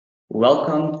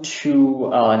Welcome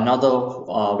to another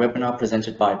webinar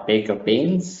presented by Baker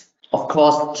Baines. Of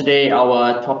course, today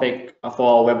our topic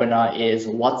for our webinar is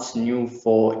what's new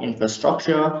for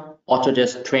infrastructure,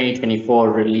 Autodesk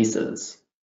 2024 releases.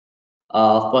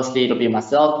 Firstly, it'll be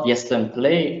myself, Yeslin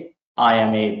Pillay. I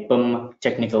am a BIM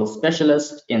technical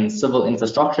specialist in civil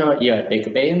infrastructure here at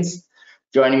Baker Baines.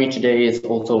 Joining me today is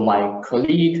also my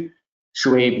colleague,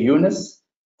 Shuaib Yunus,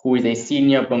 who is a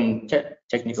senior BIM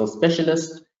technical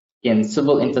specialist in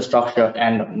civil infrastructure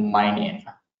and mining.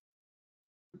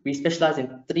 We specialize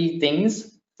in three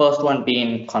things. First one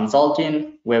being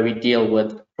consulting, where we deal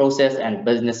with process and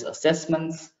business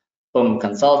assessments, BIM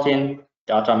consulting,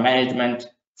 data management,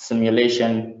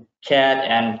 simulation, CAD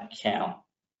and CAM.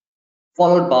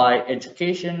 Followed by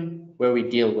education, where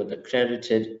we deal with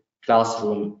accredited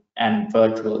classroom and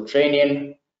virtual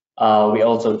training. We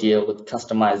also deal with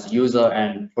customized user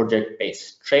and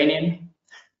project-based training.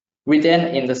 We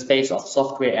then, in the space of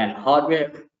software and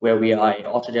hardware, where we are an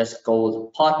Autodesk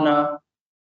Gold partner.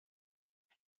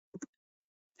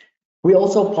 We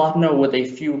also partner with a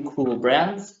few cool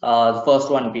brands. The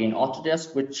first one being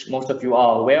Autodesk, which most of you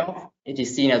are aware of. It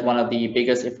is seen as one of the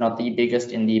biggest, if not the biggest,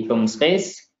 in the BIM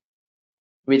space.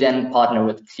 We then partner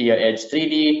with ClearEdge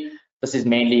 3D. This is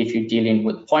mainly if you're dealing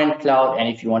with point cloud and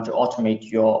if you want to automate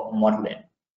your modeling.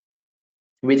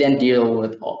 We then deal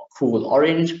with Cool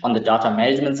Orange on the data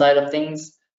management side of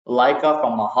things, Leica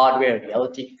from a hardware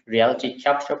reality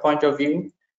capture point of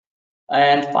view.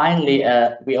 And finally,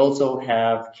 we also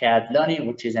have CAD Learning,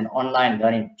 which is an online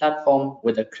learning platform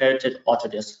with accredited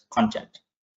Autodesk content.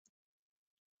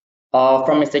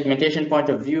 From a segmentation point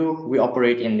of view, we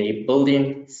operate in the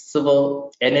building,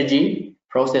 civil, energy,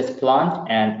 process plant,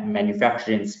 and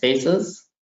manufacturing spaces.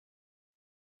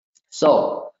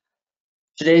 So,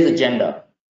 today's agenda.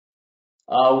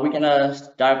 We're gonna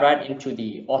dive right into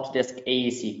the Autodesk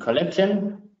AEC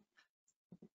collection.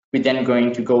 We're then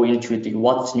going to go into the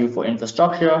what's new for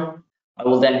infrastructure. I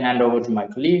will then hand over to my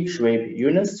colleague, Shuaib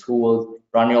Yunus, who will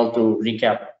run you all through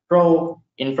Recap Pro,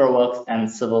 InfraWorks, and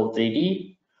Civil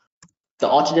 3D. The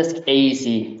Autodesk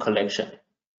AEC collection.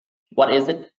 What is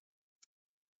it?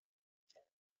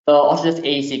 The Autodesk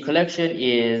AEC collection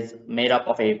is made up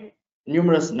of a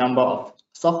numerous number of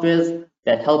softwares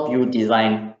that help you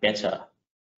design better.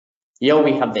 Here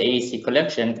we have the AEC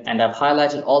collection, and I've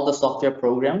highlighted all the software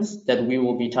programs that we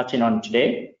will be touching on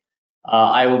today.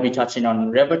 I will be touching on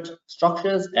Revit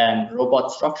structures and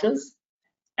robot structures,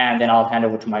 and then I'll hand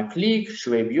over to my colleague,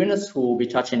 Shuaib Yunus, who will be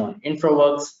touching on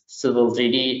InfraWorks, Civil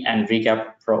 3D, and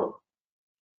Recap Pro.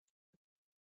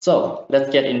 So let's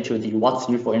get into the what's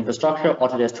new for infrastructure,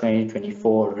 Autodesk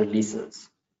 2024 releases.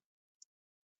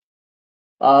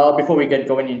 Before we get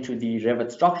going into the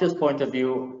Revit structures point of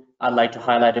view, I'd like to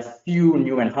highlight a few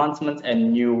new enhancements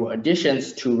and new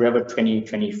additions to Revit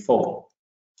 2024.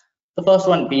 The first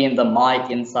one being the My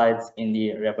Insights in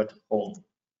the Revit home.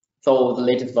 So the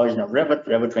latest version of Revit,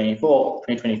 Revit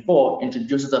 2024,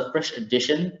 introduces a fresh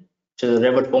addition to the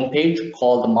Revit homepage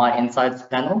called the My Insights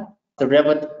panel. The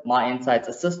Revit My Insights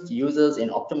assists users in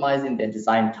optimizing their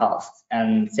design tasks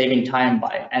and saving time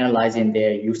by analyzing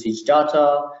their usage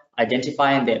data,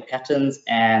 identifying their patterns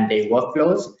and their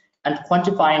workflows, and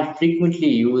quantifying frequently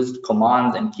used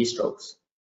commands and keystrokes.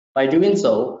 By doing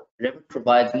so, Revit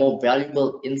provides more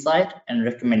valuable insight and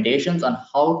recommendations on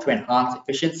how to enhance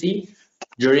efficiency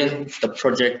during the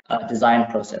project design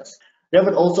process.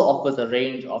 Revit also offers a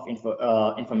range of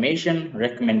information,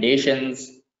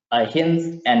 recommendations,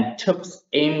 hints, and tips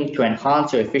aimed to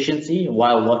enhance your efficiency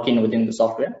while working within the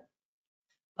software.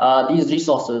 These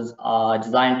resources are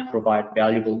designed to provide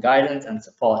valuable guidance and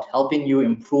support, helping you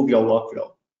improve your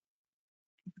workflow.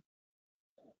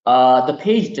 The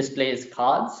page displays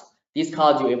cards. These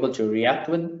cards you're able to react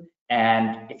with,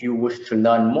 and if you wish to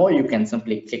learn more, you can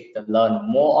simply click the Learn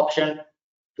More option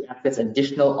to access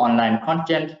additional online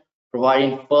content,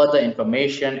 providing further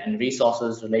information and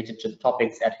resources related to the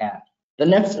topics at hand. The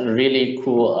next really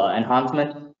cool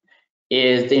enhancement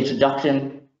is the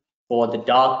introduction for the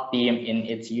dark theme in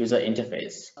its user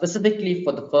interface, specifically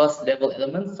for the first level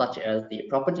elements such as the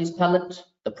properties palette,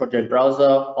 the project browser,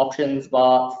 options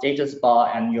bar, status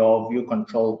bar, and your view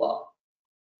control bar.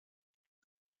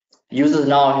 Users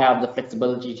now have the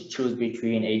flexibility to choose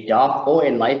between a dark or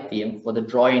a light theme for the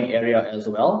drawing area as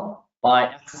well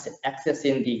by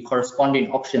accessing the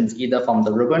corresponding options either from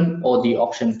the ribbon or the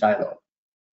options dialog.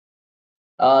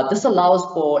 This allows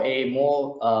for a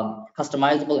more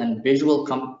customizable and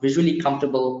visually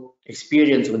comfortable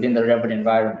experience within the Revit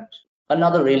environment.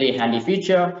 Another really handy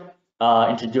feature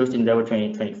introduced in Revit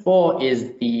 2024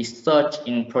 is the search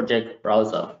in project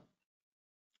browser.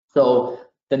 So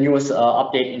The newest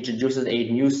update introduces a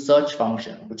new search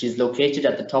function, which is located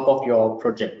at the top of your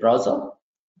project browser.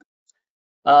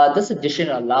 This addition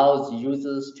allows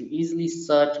users to easily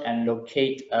search and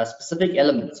locate specific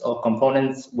elements or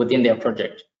components within their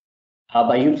project.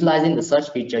 By utilizing the search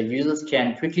feature, users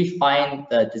can quickly find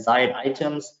the desired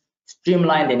items,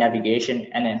 streamline their navigation,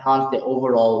 and enhance their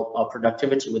overall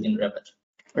productivity within Revit.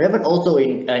 Revit also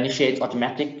initiates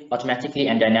automatically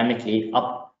and dynamically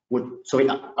so it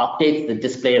updates the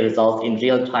display results in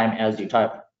real time as you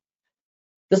type.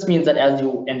 This means that as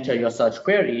you enter your search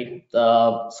query,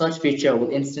 the search feature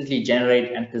will instantly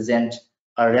generate and present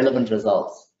relevant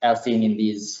results as seen in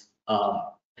these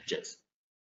pictures.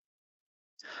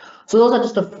 So those are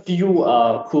just a few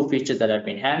cool features that have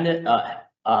been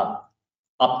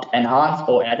enhanced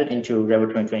or added into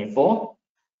Revit 2024.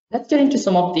 Let's get into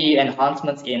some of the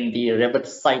enhancements in the Revit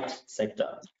site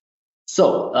sector.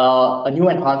 So a new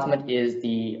enhancement is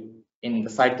in the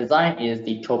site design is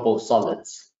the topo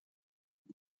solids.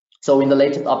 So in the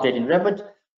latest update in Revit,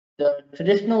 the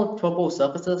traditional topo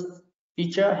surfaces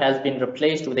feature has been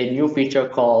replaced with a new feature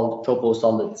called topo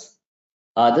solids.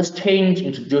 This change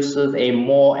introduces a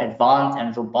more advanced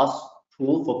and robust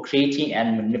tool for creating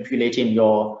and manipulating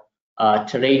your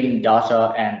terrain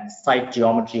data and site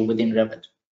geometry within Revit.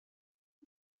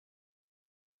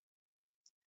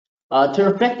 To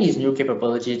reflect these new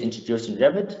capabilities introduced in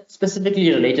Revit, specifically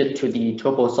related to the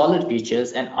topo solid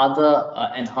features and other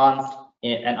enhancements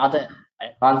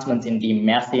in the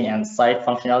massing and site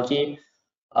functionality,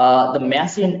 the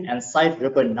massing and site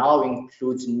ribbon now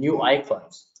includes new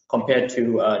icons compared to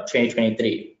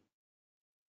 2023.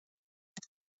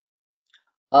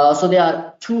 So there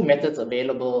are two methods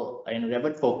available in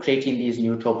Revit for creating these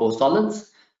new topo solids.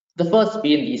 The first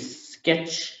being the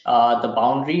sketch the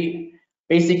boundary.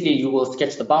 Basically, you will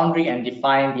sketch the boundary and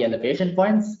define the elevation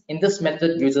points. In this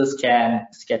method, users can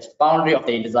sketch the boundary of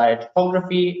their desired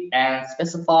topography and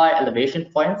specify elevation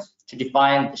points to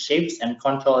define the shapes and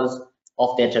contours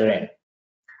of their terrain.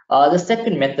 The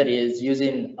second method is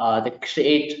using the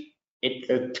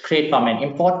create from an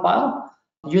import file.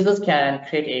 Users can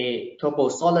create a topo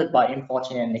solid by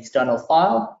importing an external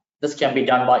file. This can be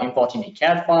done by importing a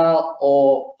CAD file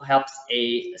or perhaps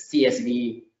a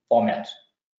CSV format.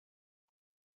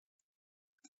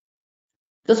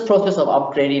 This process of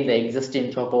upgrading the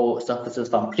existing topo surfaces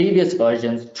from previous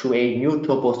versions to a new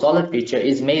topo solid feature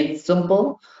is made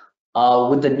simple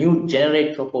with the new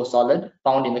generate topo solid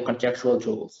found in the contextual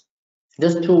tools.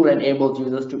 This tool enables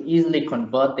users to easily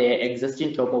convert their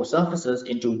existing topo surfaces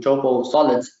into topo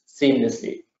solids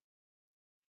seamlessly.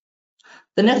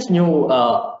 The next new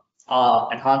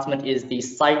enhancement is the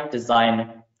site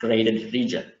design graded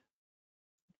region.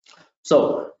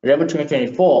 So Revit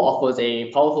 2024 offers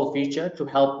a powerful feature to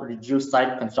help reduce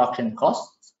site construction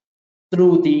costs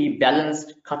through the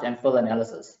balanced cut and fill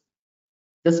analysis.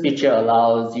 This feature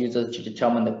allows users to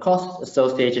determine the costs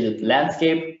associated with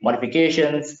landscape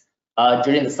modifications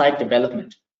during the site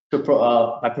development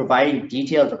by providing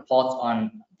detailed reports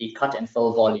on the cut and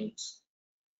fill volumes.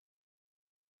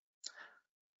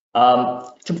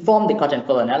 To perform the cut and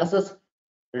fill analysis,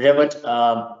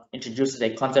 Revit introduces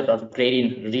a concept of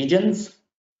grading regions,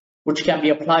 which can be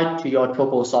applied to your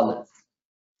topo solids.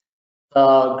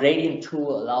 The grading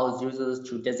tool allows users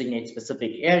to designate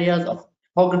specific areas of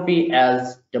topography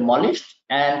as demolished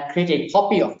and create a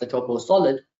copy of the topo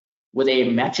solid with a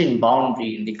matching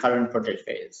boundary in the current project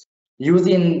phase.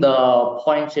 Using the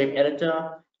point shape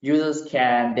editor, users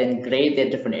can then grade their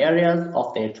different areas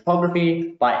of their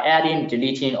topography by adding,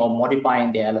 deleting, or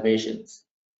modifying their elevations.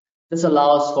 This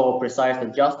allows for precise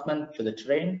adjustment to the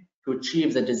terrain to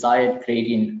achieve the desired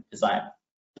grading design.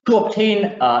 To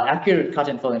obtain accurate cut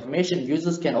and fill information,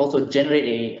 users can also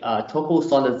generate a topo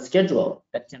solid schedule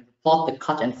that can report the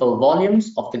cut and fill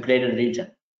volumes of the graded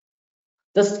region.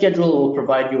 This schedule will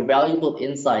provide you valuable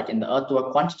insight in the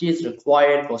earthwork quantities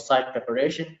required for site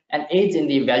preparation and aids in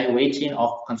the evaluation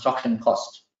of construction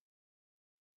cost.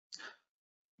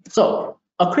 So,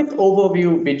 a quick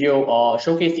overview video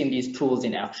showcasing these tools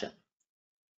in action.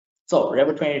 So,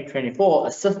 Revit 2024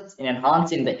 assists in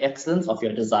enhancing the excellence of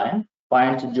your design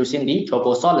by introducing the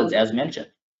topo solids as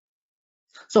mentioned.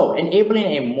 So, enabling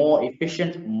a more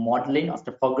efficient modeling of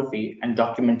topography and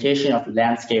documentation of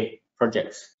landscape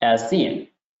projects as seen.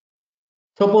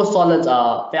 Topo solids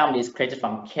are families created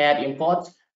from CAD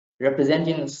imports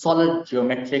representing solid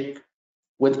geometric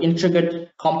with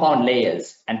intricate compound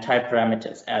layers and type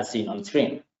parameters as seen on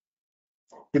screen.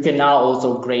 You can now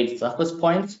also grade surface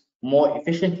points more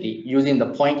efficiently using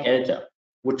the point editor,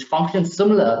 which functions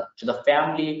similar to the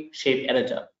family shape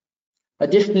editor.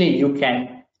 Additionally, you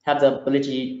can have the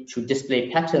ability to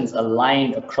display patterns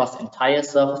aligned across entire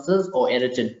surfaces or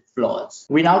edited floors.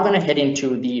 We're now going to head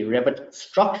into the Revit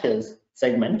structures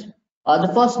segment.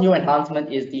 The first new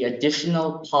enhancement is the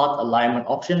additional part alignment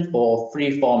option for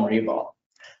freeform rebar.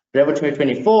 Revit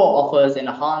 2024 offers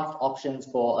enhanced options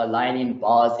for aligning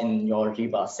bars in your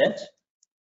rebar set.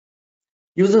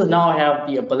 Users now have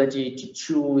the ability to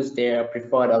choose their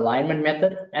preferred alignment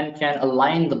method and can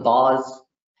align the bars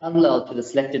parallel to the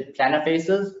selected planar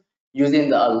faces using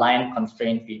the align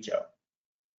constraint feature.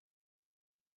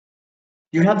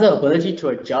 You have the ability to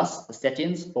adjust the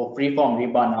settings for freeform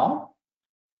rebar now.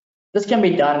 This can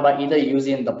be done by either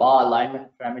using the bar alignment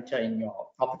parameter in your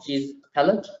properties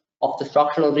palette of the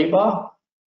structural rebar,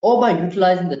 or by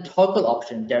utilizing the toggle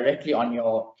option directly on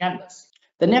your canvas.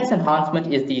 The next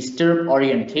enhancement is the stirrup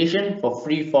orientation for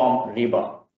freeform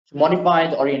rebar. To modify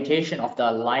the orientation of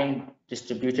the aligned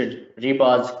distributed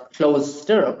rebar's closed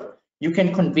stirrup, you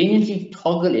can conveniently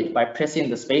toggle it by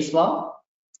pressing the spacebar.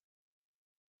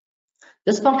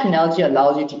 This functionality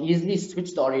allows you to easily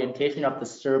switch the orientation of the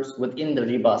stirrups within the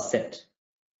rebar set.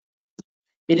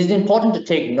 It is important to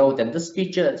take note that this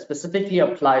feature specifically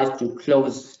applies to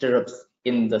closed stirrups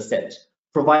in the set,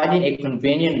 providing a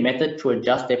convenient method to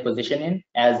adjust their positioning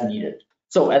as needed.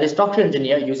 So as a structural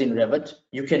engineer using Revit,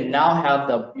 you now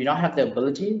have the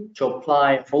ability to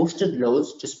apply hosted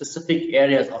loads to specific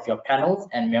areas of your panels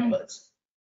and members.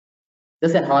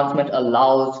 This enhancement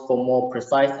allows for more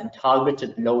precise and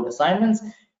targeted load assignments,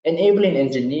 enabling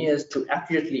engineers to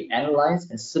accurately analyze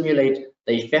and simulate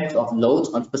the effects of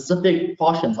loads on specific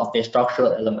portions of their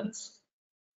structural elements.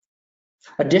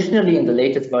 Additionally, in the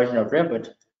latest version of Revit,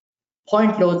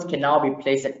 point loads can now be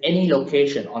placed at any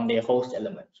location on their host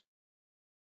element.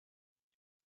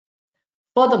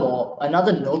 Furthermore,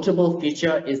 another notable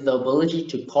feature is the ability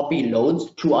to copy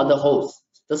loads to other hosts.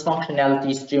 This functionality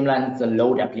streamlines the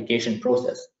load application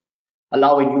process,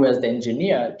 allowing you as the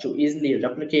engineer to easily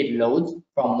replicate loads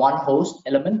from one host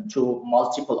element to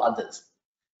multiple others.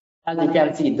 As you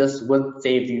can see, this will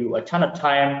save you a ton of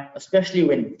time, especially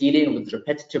when dealing with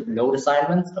repetitive load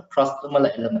assignments across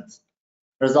similar elements,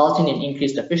 resulting in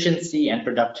increased efficiency and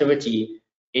productivity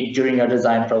during your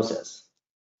design process.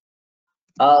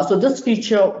 So this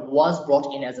feature was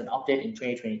brought in as an update in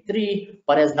 2023,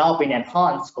 but has now been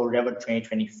enhanced for Revit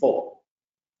 2024.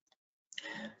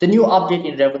 The new update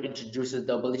in Revit introduces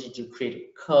the ability to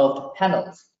create curved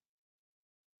panels.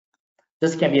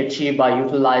 This can be achieved by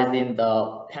utilizing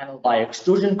the panel by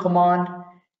extrusion command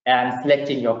and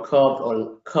selecting your curve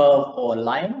or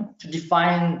line to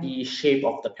define the shape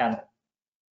of the panel.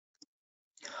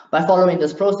 By following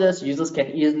this process, users can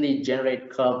easily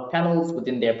generate curved panels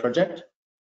within their project.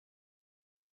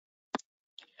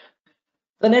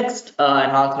 The next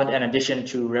enhancement and addition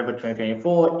to Revit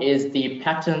 2024 is the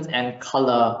patterns and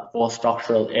color for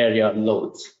structural area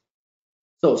loads.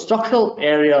 So structural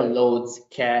area loads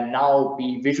can now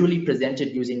be visually presented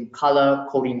using color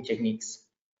coding techniques.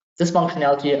 This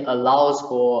functionality allows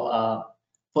for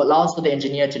the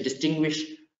engineer to distinguish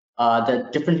the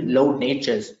different load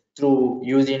natures through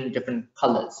using different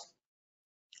colors.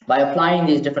 By applying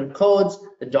these different codes,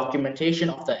 the documentation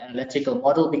of the analytical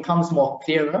model becomes more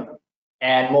clearer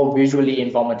and more visually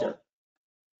informative.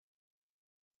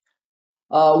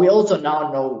 We also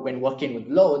now know when working with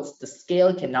loads, the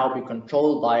scale can now be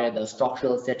controlled via the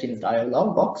structural settings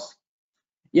dialog box.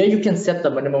 Here you can set the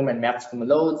minimum and maximum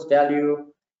loads value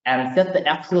and set the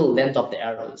actual length of the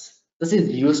arrows. This is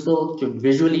useful to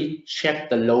visually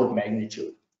check the load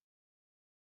magnitude.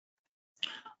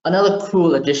 Another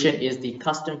cool addition is the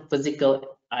custom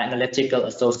physical analytical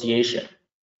association.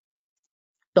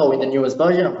 So in the newest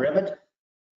version of Revit,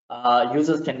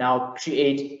 users can now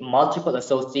create multiple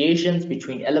associations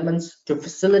between elements to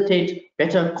facilitate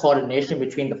better coordination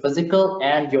between the physical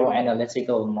and your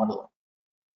analytical model.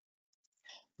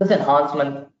 This enhanced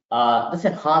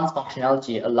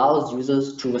functionality allows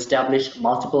users to establish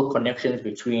multiple connections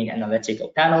between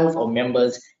analytical panels or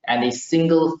members and a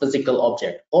single physical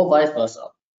object, or vice versa.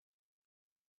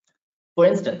 For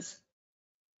instance,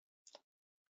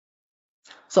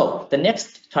 so the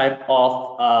next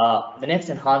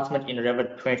enhancement in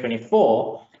Revit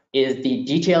 2024 is the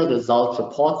detailed results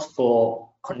reports for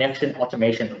connection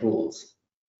automation rules.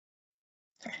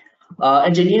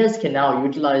 Engineers can now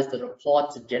utilize the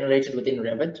reports generated within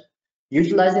Revit,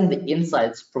 utilizing the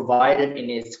insights provided in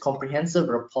its comprehensive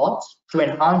reports to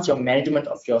enhance your management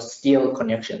of your steel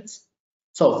connections.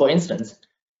 So for instance,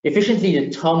 efficiently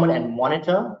determine and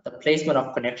monitor the placement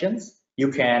of connections. You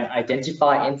can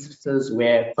identify instances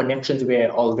where connections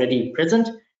were already present,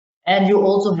 and you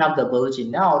also have the ability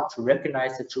now to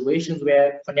recognize situations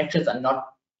where connections are not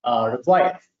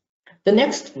required. The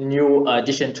next new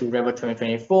addition to Revit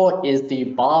 2024 is the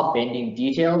bar bending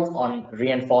details on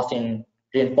reinforcement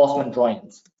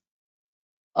drawings.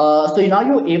 So now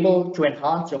you're able to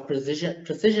enhance your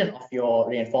precision of your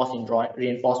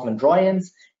reinforcement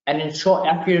drawings and ensure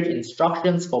accurate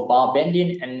instructions for bar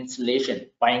bending and installation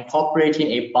by incorporating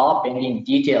a bar bending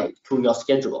detail to your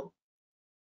schedule.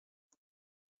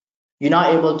 You're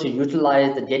now able to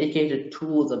utilize the dedicated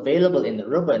tools available in the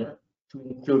ribbon to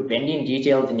include bending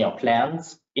details in your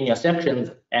plans, in your sections,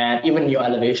 and even your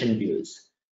elevation views.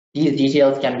 These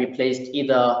details can be placed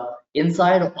either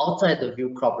inside or outside the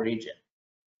view crop region.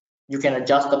 You can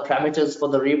adjust the parameters for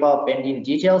the rebar bending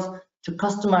details to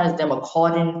customize them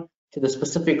according to the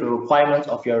specific requirements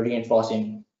of your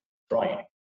reinforcing drawing.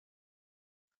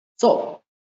 So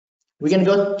we can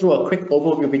go through a quick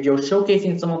overview video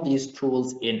showcasing some of these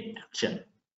tools in action.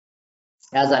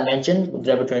 As I mentioned, with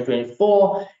Revit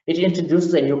 2024, it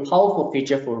introduces a new powerful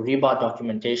feature for rebar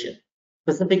documentation,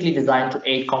 specifically designed to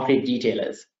aid concrete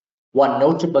detailers. One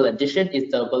notable addition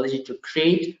is the ability to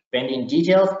create bending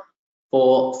details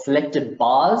for selected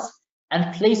bars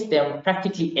and place them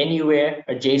practically anywhere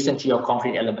adjacent to your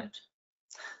concrete element.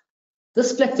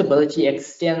 This flexibility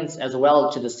extends as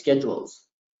well to the schedules,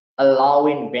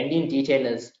 allowing bending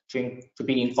detailers to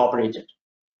be incorporated.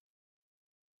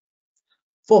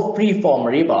 For freeform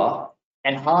rebar,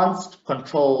 enhanced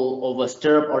control over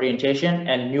stirrup orientation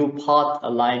and new path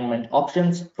alignment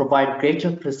options provide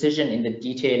greater precision in the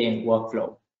detailing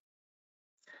workflow.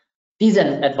 These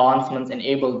advancements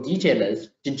enable detailers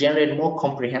to generate more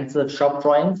comprehensive shop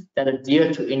drawings that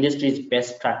adhere to industry's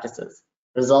best practices,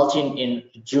 resulting in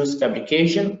reduced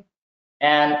fabrication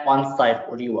and on-site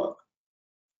rework.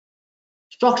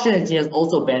 Structural engineers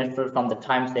also benefit from the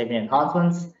time-saving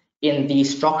enhancements in the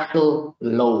structural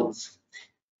loads.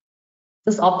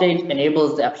 This update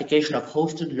enables the application of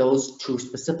hosted loads to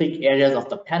specific areas of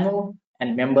the panel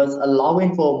and members,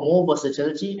 allowing for more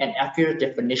versatility and accurate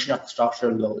definition of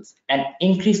structural loads and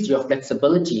increase your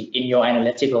flexibility in your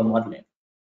analytical modeling.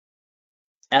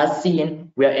 As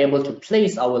seen, we are able to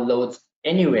place our loads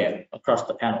anywhere across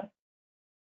the panel.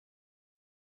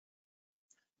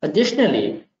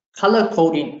 Additionally, color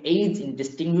coding aids in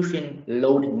distinguishing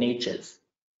load natures,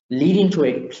 leading to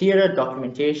a clearer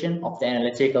documentation of the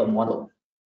analytical model.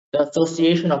 The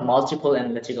association of multiple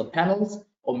analytical panels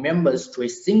or members to a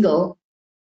single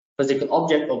physical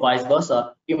object or vice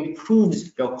versa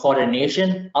improves your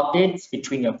coordination updates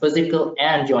between your physical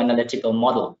and your analytical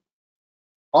model,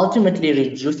 ultimately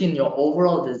reducing your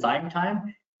overall design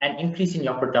time and increasing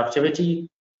your productivity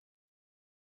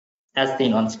as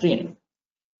seen on screen.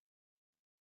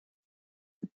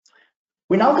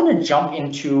 We're now going to jump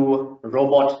into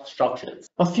robot structures.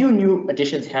 A few new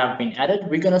additions have been added.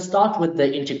 We're going to start with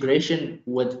the integration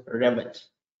with Revit.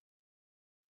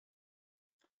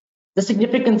 The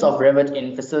significance of Revit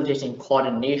in facilitating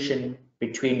coordination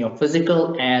between your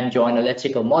physical and your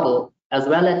analytical model, as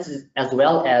well as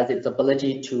its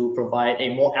ability to provide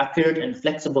a more accurate and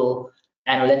flexible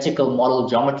analytical model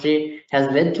geometry,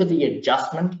 has led to the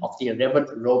adjustment of the Revit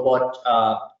robot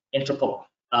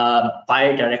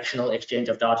bidirectional exchange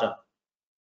of data.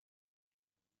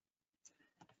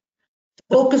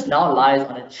 Focus now lies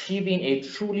on achieving a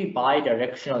truly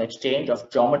bidirectional exchange of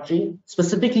geometry,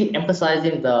 specifically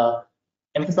emphasizing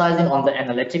on the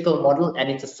analytical model and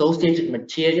its associated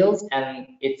materials and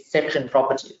its section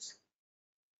properties.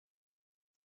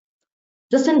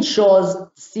 This ensures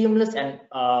seamless and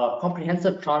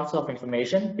comprehensive transfer of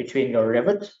information between your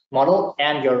Revit model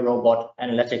and your robot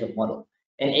analytical model,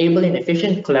 enabling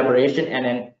efficient collaboration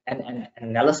and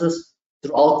analysis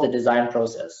throughout the design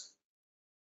process.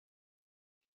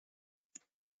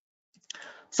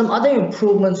 Some other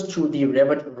improvements to the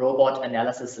Revit robot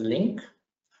analysis link.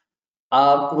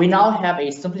 We now have a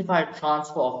simplified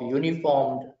transfer of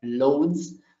uniformed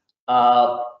loads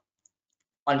on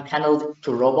panels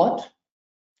to robot,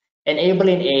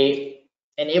 enabling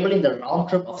the round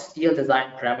trip of steel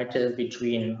design parameters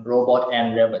between robot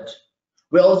and Revit.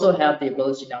 We also have the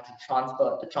ability now to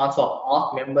transfer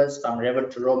arc members from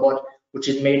Revit to robot, which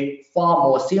is made far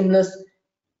more seamless,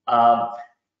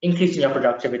 increasing your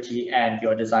productivity and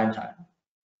your design time.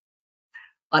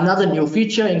 Another new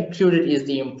feature included is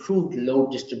the improved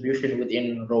load distribution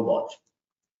within robot.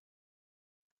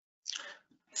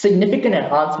 Significant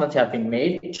enhancements have been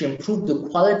made to improve the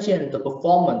quality and the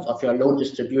performance of your load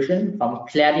distribution, from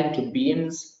cladding to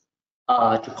beams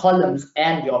to columns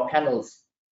and your panels.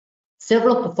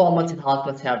 Several performance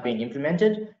enhancements have been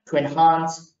implemented to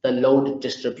enhance the load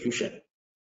distribution.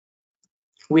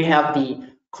 We have the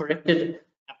corrected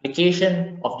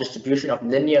application of distribution of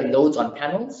linear loads on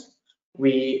panels.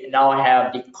 We now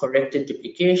have the corrected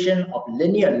duplication of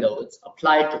linear loads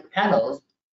applied to panels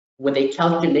with a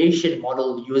calculation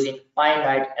model using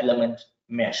finite element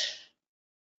mesh.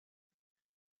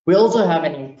 We also have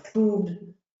improved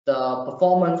the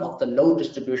performance of the load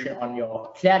distribution on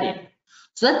your cladding.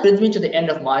 So that brings me to the end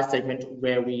of my segment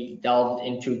where we delved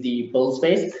into the build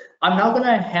space. I'm now going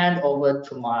to hand over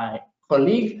to my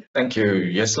colleague. Thank you,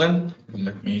 Yeslin.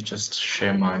 Let me just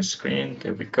share my screen.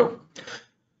 There we go.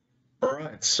 All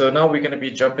right, so now we're going to be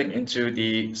jumping into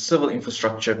the civil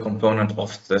infrastructure component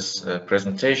of this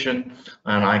presentation.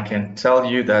 And I can tell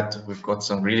you that we've got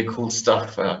some really cool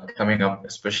stuff coming up,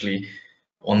 especially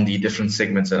on the different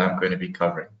segments that I'm going to be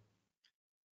covering.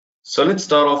 So let's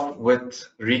start off with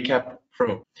Recap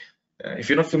Pro. If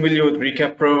you're not familiar with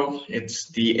Recap Pro, it's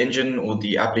the engine or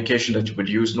the application that you would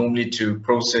use normally to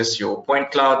process your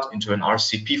point cloud into an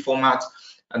RCP format.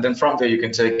 And then from there, you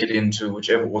can take it into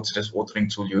whichever Autodesk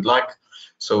authoring tool you'd like.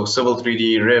 So Civil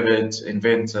 3D, Revit,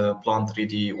 Inventor, Plant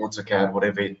 3D, AutoCAD,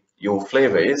 whatever your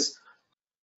flavor is.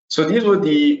 So these were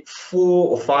the 4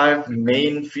 or 5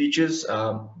 main features.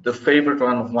 The favorite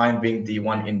one of mine being the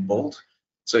one in bold.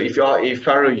 So if you are a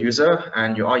Faro user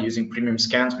and you are using premium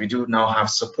scans, we do now have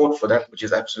support for that, which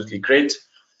is absolutely great.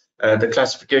 The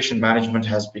classification management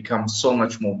has become so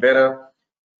much more better.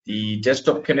 The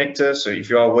desktop connector, so if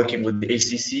you are working with the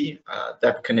ACC,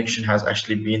 that connection has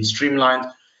actually been streamlined.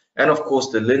 And of course,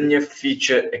 the linear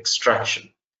feature extraction.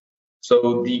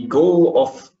 So the goal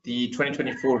of the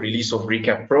 2024 release of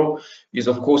Recap Pro is,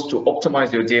 of course, to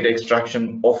optimize your data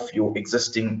extraction of your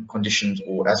existing conditions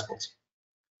or as-built.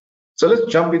 So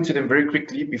let's jump into them very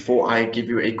quickly before I give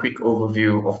you a quick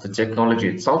overview of the technology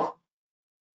itself.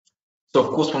 So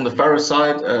of course, from the Faro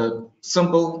side,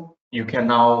 simple, you can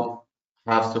now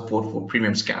have support for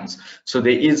premium scans. So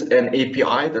there is an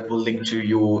API that will link to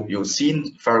your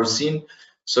scene, Faro scene.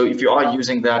 So if you are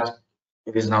using that,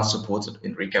 it is now supported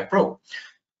in Recap Pro.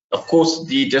 Of course,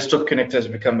 the desktop connector has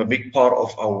become a big part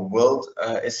of our world,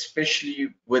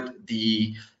 especially with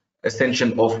the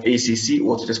extension of ACC,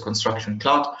 Autodesk Construction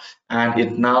Cloud, and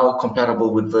it's now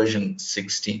compatible with version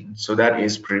 16. So that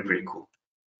is pretty cool.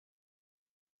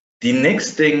 The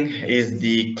next thing is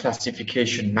the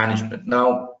classification management.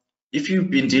 Now, if you've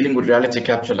been dealing with reality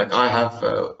capture like I have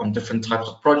on different types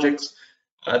of projects,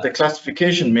 the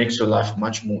classification makes your life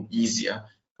much more easier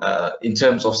in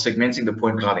terms of segmenting the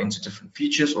point cloud into different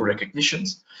features or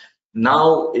recognitions.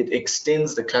 Now it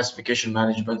extends the classification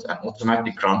management and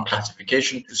automatic ground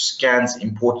classification to scans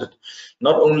imported,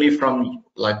 not only from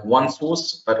like one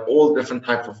source, but all different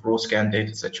types of raw scan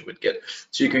data that you would get.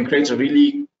 So you can create a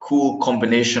really cool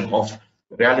combination of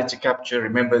reality capture.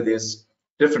 Remember, there's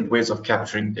different ways of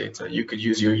capturing data. You could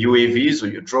use your UAVs or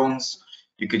your drones.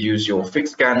 You could use your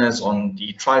fixed scanners on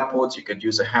the tripods. You could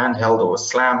use a handheld or a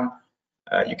SLAM.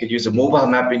 You could use a mobile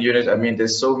mapping unit. I mean,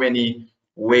 there's so many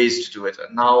ways to do it.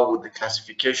 And now with the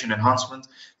classification enhancement,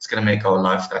 it's going to make our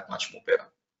life that much more better.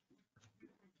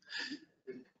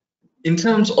 In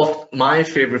terms of my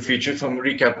favorite feature from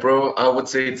Recap Pro, I would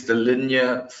say it's the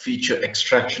linear feature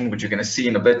extraction, which you're going to see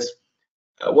in a bit.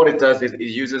 What it does is it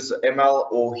uses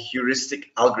ML or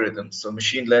heuristic algorithms, so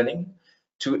machine learning,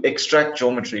 to extract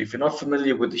geometry. If you're not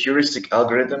familiar with the heuristic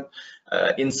algorithm,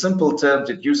 in simple terms,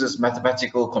 it uses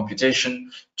mathematical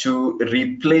computation to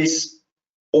replace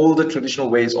all the traditional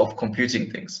ways of computing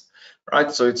things,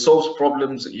 right? So it solves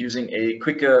problems using a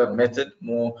quicker method,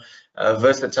 more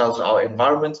versatile to our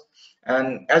environment.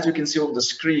 And as you can see on the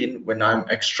screen, when I'm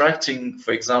extracting,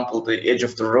 for example, the edge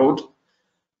of the road,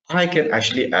 I can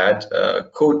actually add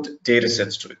code data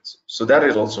sets to it. So that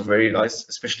is also very nice,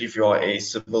 especially if you are a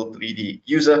Civil 3D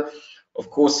user. Of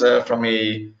course, from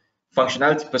a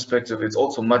functionality perspective, it's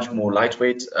also much more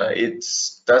lightweight. It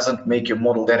doesn't make your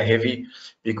model that heavy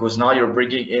because now you're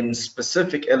bringing in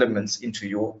specific elements into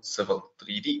your Civil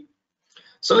 3D.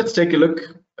 So let's take a look,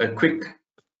 a quick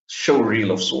show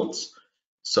reel of sorts.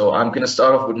 So I'm going to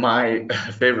start off with my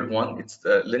favorite one. It's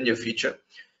the linear feature.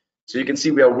 So you can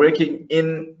see we are working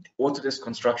in Autodesk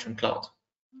Construction Cloud.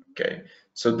 Okay,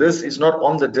 so this is not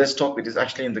on the desktop, it is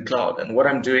actually in the cloud. And what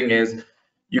I'm doing is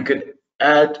you could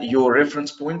add your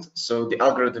reference point so the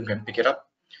algorithm can pick it up.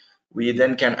 We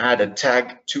then can add a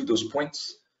tag to those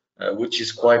points, which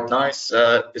is quite nice,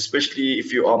 especially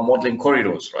if you are modeling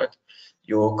corridors, right?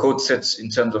 Your code sets in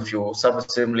terms of your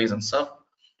sub-assemblies and stuff,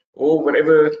 or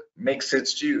whatever makes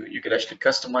sense to you. You could actually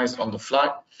customize it on the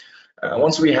fly.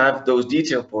 Once we have those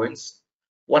detail points,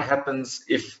 what happens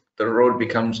if the road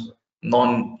becomes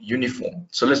non-uniform?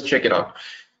 So let's check it out.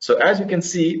 So as you can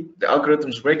see, the algorithm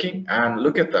is working, and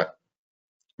look at that.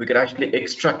 we can actually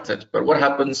extract it. But what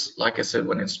happens, like I said,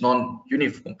 when it's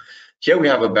non-uniform? Here we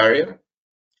have a barrier.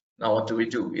 Now what do?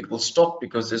 It will stop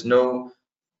because there's no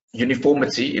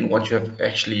uniformity in what you have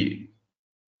actually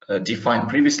defined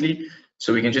previously.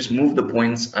 So we can just move the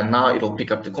points, and now it'll pick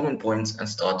up the common points and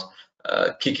start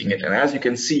kicking it. And as you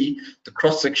can see, the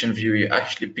cross-section view, you're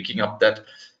actually picking up that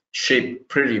shape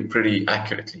pretty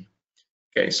accurately.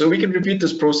 Okay, so we can repeat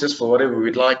this process for whatever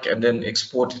we'd like and then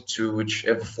export it to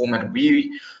whichever format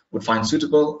we would find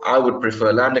suitable. I would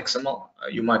prefer land XML.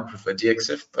 You might prefer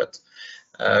DXF, but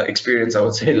experience, I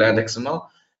would say land XML.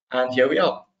 And here we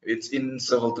are. It's in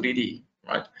Civil 3D,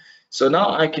 right? So now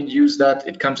I can use that.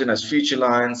 It comes in as feature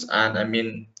lines, and I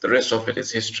mean, the rest of it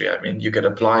is history. I mean, you can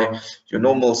apply your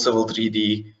normal Civil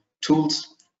 3D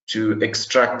tools to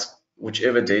extract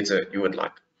whichever data you would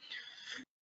like.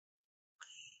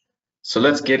 So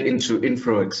let's get into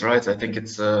InfraWorks, right? I think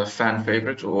it's a fan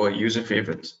favorite or a user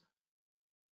favorite.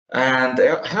 And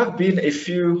there have been a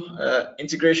few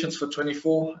integrations for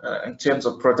 24 in terms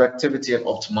of productivity and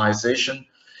optimization.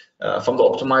 From the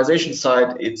optimization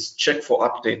side, it's check for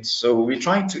updates. So we're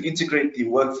trying to integrate the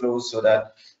workflows so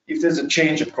that if there's a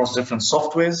change across different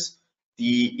softwares,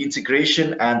 the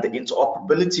integration and the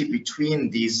interoperability between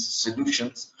these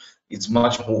solutions is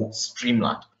much more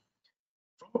streamlined.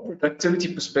 From a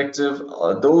productivity perspective,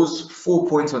 those 4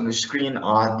 points on the screen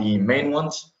are the main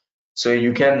ones. So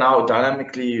you can now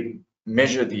dynamically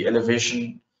measure the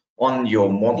elevation on your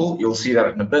model. You'll see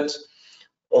that in a bit.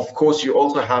 Of course, you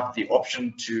also have the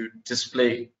option to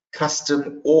display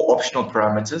custom or optional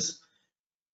parameters.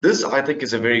 This, I think,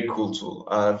 is a very cool tool,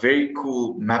 very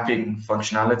cool mapping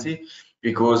functionality,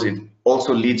 because it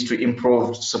also leads to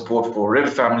improved support for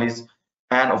Revit families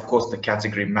and, of course, the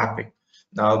category mapping.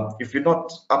 Now, if you're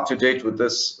not up to date with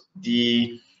this,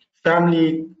 the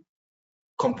family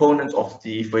component of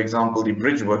the, for example, the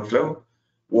bridge workflow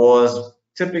was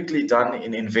typically done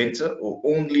in Inventor or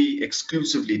only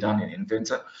exclusively done in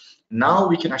Inventor. Now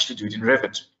we can actually do it in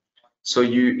Revit. So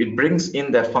it brings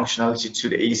in that functionality to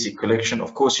the AEC collection.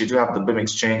 Of course, you do have the BIM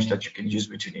exchange that you can use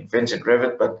between Inventor and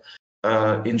Revit,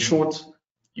 but in short,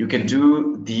 you can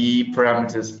do the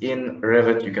parameters in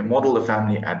Revit, you can model the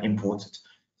family and import it.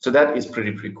 So that is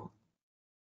pretty cool.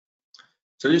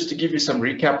 So just to give you some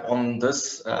recap on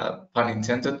this, pun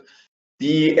intended,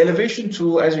 the elevation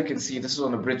tool, as you can see, this is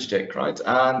on a bridge deck, right?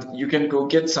 And you can go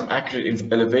get some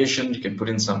accurate elevation, you can put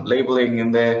in some labeling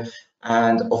in there,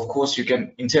 and of course you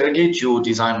can interrogate your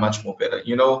design much more better.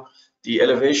 You know, the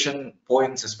elevation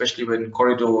points, especially when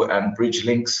corridor and bridge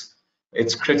links,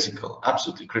 it's critical,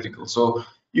 absolutely critical. So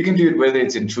you can do it whether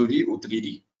it's in 2D or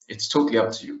 3D, it's totally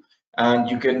up to you. And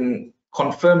you can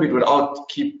confirm it without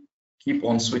keep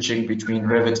on switching between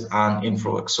Revit and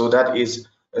InfraWorks. So that is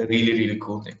a really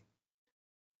cool thing.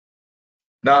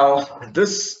 Now,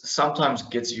 this sometimes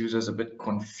gets users a bit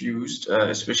confused,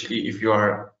 especially if you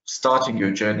are starting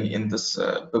your journey in this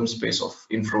BIM space of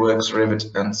InfraWorks,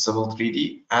 Revit, and Civil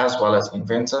 3D, as well as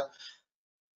Inventor.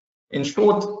 In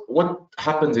short, what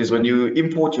happens is when you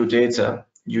import your data,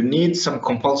 you need some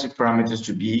compulsory parameters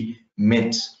to be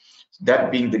met,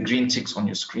 that being the green ticks on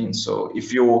your screen. So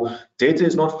if your data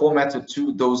is not formatted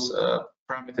to those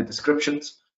parameter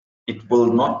descriptions, it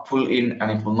will not pull in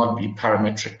and it will not be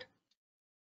parametric.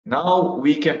 Now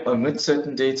we can omit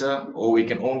certain data, or we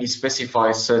can only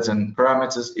specify certain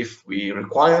parameters if we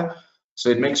require. So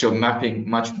it makes your mapping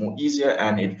much more easier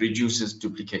and it reduces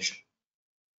duplication.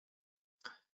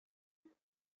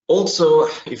 Also,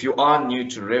 if you are new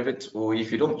to Revit, or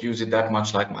if you don't use it that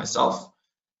much like myself,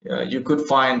 you could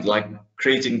find like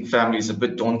creating families a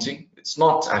bit daunting. It's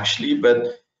not actually,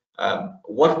 but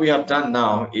what we have done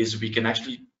now is we can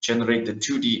actually generate the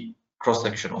 2D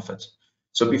cross-section of it.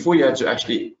 So before you had to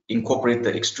actually incorporate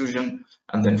the extrusion,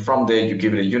 and then from there you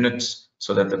give it a unit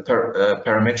so that the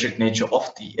parametric nature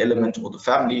of the element or the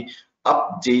family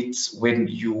updates when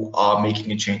you are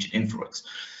making a change in InfraWorks.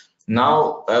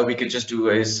 Now we can just do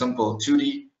a simple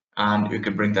 2D and we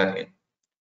can bring that in.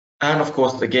 And of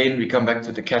course, again, we come back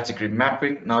to the category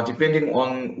mapping. Now, depending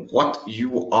on what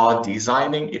you are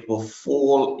designing, it will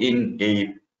fall in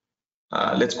a,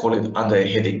 let's call it under a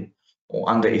heading or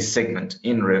under a segment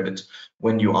in Revit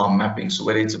when you are mapping. So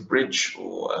whether it's a bridge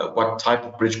or what type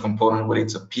of bridge component, whether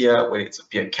it's a pier, whether it's a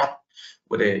pier cap,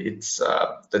 whether it's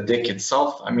the deck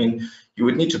itself, I mean, you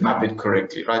would need to map it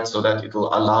correctly, right? So that it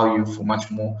will allow you for much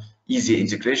more easier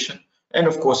integration. And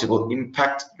of course, it will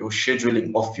impact your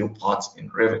scheduling of your parts in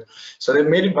Revit. So they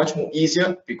made it much more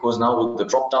easier because now with the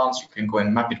drop downs, you can go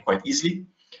and map it quite easily.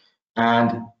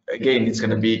 And again, it's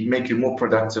going to make you more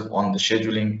productive on the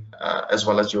scheduling as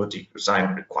well as your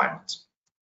design requirements.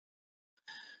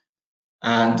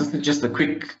 And this is just a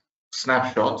quick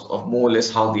snapshot of more or less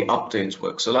how the updates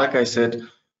work. So like I said,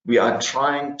 we are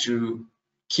trying to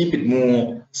keep it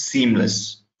more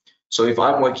seamless. So if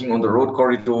I'm working on the road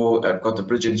corridor, I've got the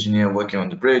bridge engineer working on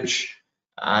the bridge,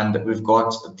 and we've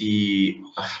got the,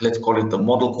 let's call it the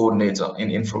model coordinator in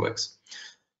InfraWorks.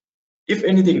 If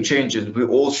anything changes, we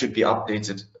all should be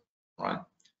updated, right?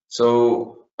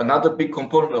 So another big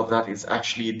component of that is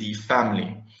actually the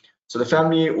family. So the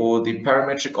family or the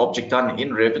parametric object done in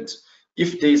Revit,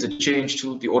 if there is a change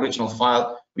to the original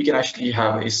file, we can actually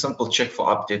have a simple check for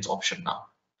updates option now.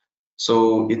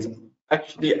 So it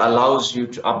actually allows you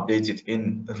to update it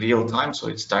in real time, so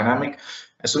it's dynamic.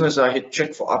 As soon as I hit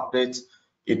check for updates,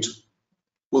 it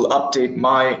will update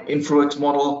my InfraWorks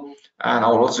model, and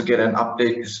I'll also get an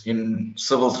update in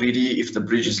Civil 3D if the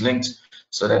bridge is linked,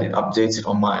 so that it updates it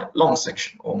on my long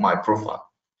section or my profile.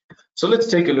 So let's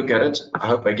take a look at it. I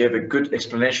hope I gave a good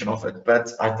explanation of it,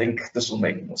 but I think this will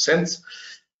make more sense.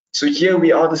 So here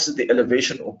we are. This is the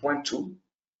elevation or point tool.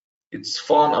 It's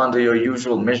found under your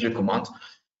usual measure command,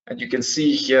 and you can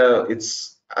see here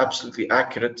it's absolutely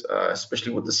accurate,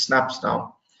 especially with the snaps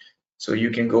now. So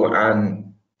you can go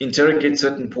and interrogate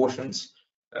certain portions,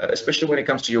 especially when it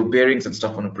comes to your bearings and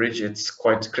stuff on a bridge. It's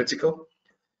quite critical.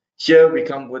 Here we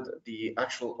come with the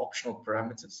actual optional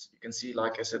parameters. You can see,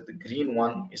 like I said, the green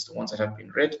one is the ones that have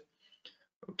been read.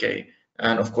 Okay,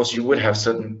 and of course you would have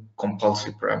certain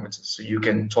compulsory parameters, so you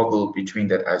can toggle between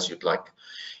that as you'd like.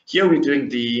 Here we're doing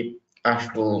the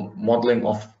actual modeling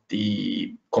of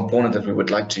the component that we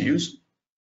would like to use.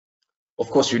 Of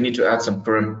course, you need to add some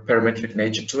parametric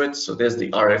nature to it. So there's the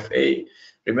RFA.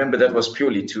 Remember, that was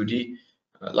purely 2D.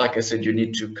 Like I said, you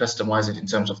need to customize it in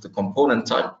terms of the component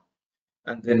type.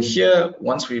 And then here,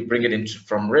 once we bring it into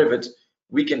from Revit,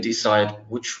 we can decide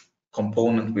which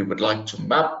component we would like to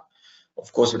map.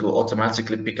 Of course, it will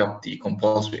automatically pick up the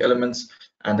compulsory elements,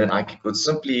 and then I could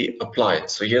simply apply it.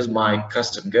 So here's my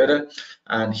custom girder,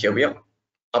 and here we are,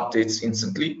 updates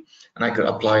instantly, and I could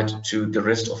apply it to the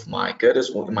rest of my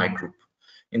girders or my group.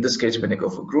 In this case, when I go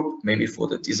for group, maybe for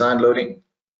the design loading,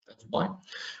 that's fine,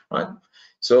 right?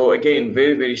 So again,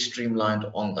 very, very streamlined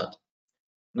on that.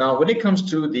 Now, when it comes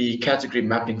to the category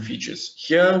mapping features,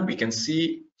 here we can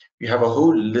see you have a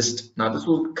whole list. Now, this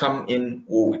will come in,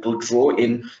 or it will draw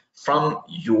in from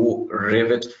your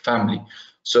Revit family.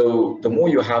 So the more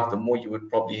you have, the more you would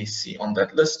probably see on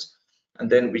that list. And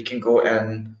then we can go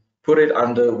and put it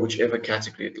under whichever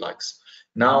category it likes.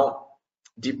 Now,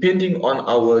 depending on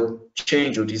our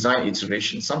change or design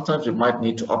iteration, sometimes we might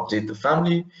need to update the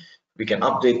family. We can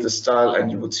update the style, and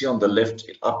you will see on the left,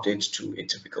 it updates to a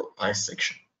typical I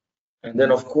section. And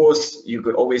then, of course, you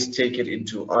could always take it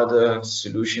into other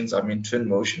solutions. I mean,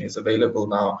 Twinmotion is available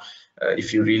now.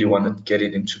 If you really want to get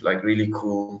it into like really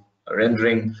cool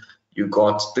rendering, you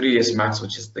got 3ds Max,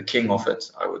 which is the king of it,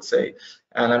 I would say.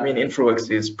 And I mean, InfraWorks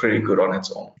is pretty good on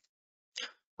its own.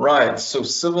 Right, so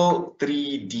Civil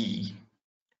 3D.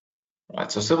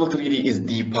 Right, so Civil 3D is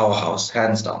the powerhouse,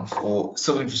 hands down, for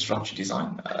civil infrastructure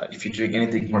design. If you're doing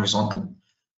anything horizontal,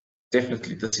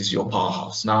 definitely this is your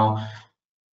powerhouse. Now,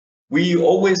 we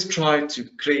always try to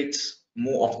create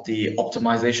more of the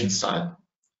optimization style,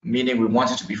 meaning we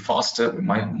want it to be faster, we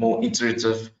might more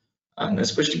iterative, and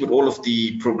especially with all of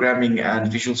the programming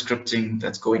and visual scripting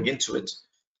that's going into it,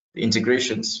 the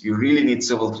integrations, you really need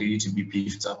Civil 3D to be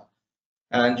beefed up.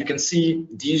 And you can see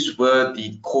these were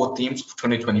the core themes of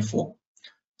 2024.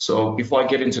 So before I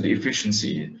get into the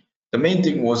efficiency, the main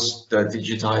thing was the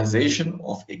digitization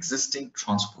of existing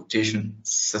transportation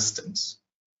systems.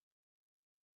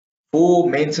 For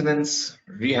maintenance,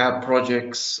 rehab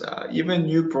projects, even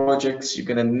new projects, you're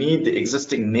going to need the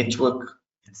existing network.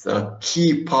 It's a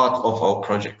key part of our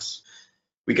projects.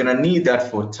 We're going to need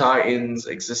that for tie-ins,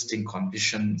 existing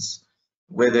conditions,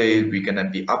 whether we're going to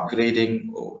be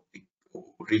upgrading or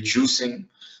reducing,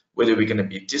 whether we're going to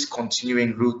be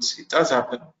discontinuing routes. It does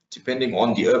happen depending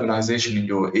on the urbanization in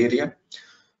your area,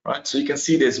 right? So you can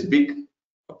see there's a big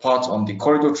part on the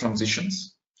corridor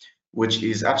transitions, which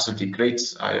is absolutely great.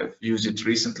 I have used it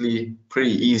recently,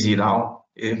 pretty easy now,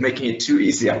 making it too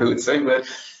easy, I would say, but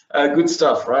good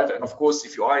stuff, right? And of course,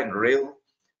 if you are in rail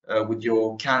with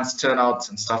your cans turnouts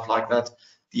and stuff like that,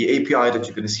 the API that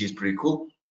you're going to see is pretty cool.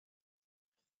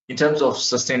 In terms of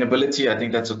sustainability, I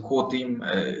think that's a core theme.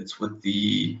 It's with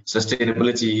the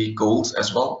sustainability goals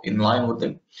as well, in line with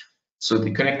them. So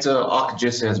the connector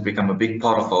architecture has become a big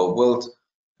part of our world,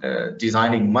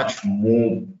 designing much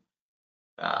more,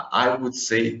 I would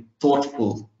say,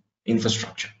 thoughtful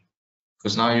infrastructure,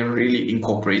 because now you're really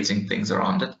incorporating things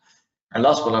around it. And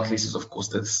last but not least is, of course,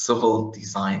 the civil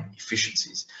design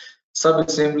efficiencies.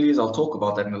 Sub-assemblies, I'll talk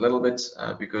about that in a little bit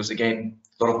because again,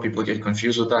 a lot of people get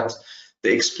confused with that.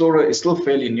 The Explorer is still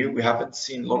fairly new. We haven't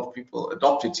seen a lot of people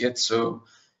adopt it yet. So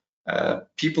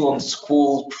people on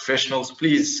school, professionals,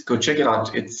 please go check it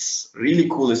out. It's really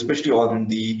cool, especially on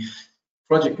the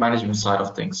project management side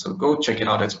of things. So go check it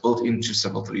out. It's built into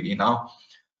Civil 3D now.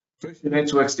 Pressure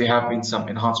networks, there have been some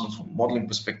enhancements from a modeling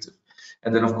perspective.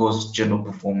 And then of course, general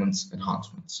performance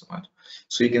enhancements, right?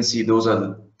 So you can see those are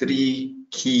the 3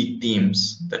 key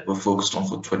themes that we're focused on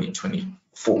for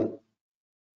 2024.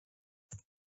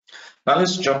 Now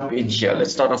let's jump in here.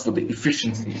 Let's start off with the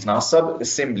efficiencies. Now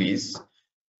sub-assemblies,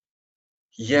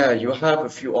 yeah, you have a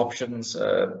few options.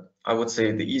 I would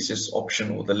say the easiest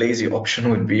option or the lazy option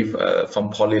would be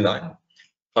from Polyline.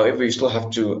 However, you still have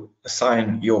to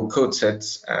assign your code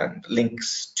sets and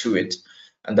links to it.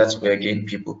 And that's where, again,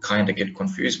 people kind of get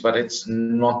confused, but it's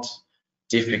not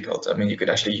difficult. I mean, you could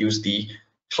actually use the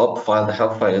help file. The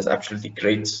help file is absolutely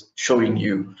great, showing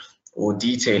you or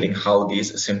detailing how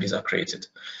these assemblies are created.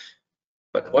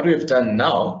 But what we've done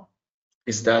now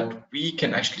is that we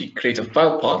can actually create a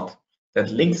file path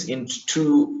that links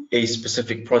into a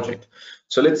specific project.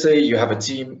 So let's say you have a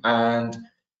team and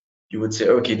you would say,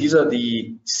 okay, these are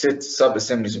the set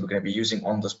sub-assemblies we're going to be using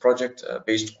on this project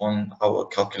based on our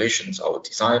calculations, our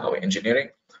design, our engineering.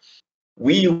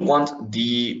 We want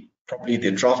probably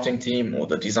the drafting team or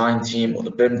the design team or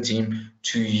the BIM team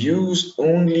to use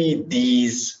only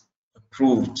these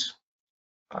approved,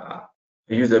 I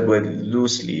use that word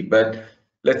loosely, but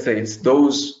let's say it's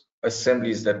those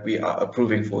assemblies that we are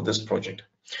approving for this project.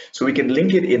 So we can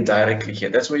link it in directly here.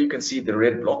 That's where you can see the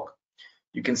red block.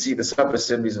 You can see the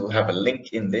sub-assemblies will have a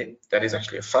link in there. That is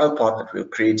actually a file path that we'll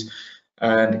create,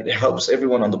 and it helps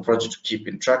everyone on the project to keep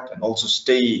in track and also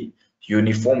stay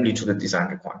uniformly to the design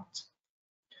requirements.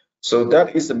 So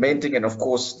that is the main thing, and of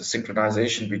course the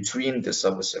synchronization between the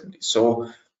sub-assemblies. So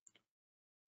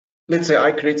let's say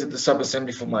I created the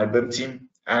sub-assembly for my BIM team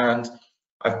and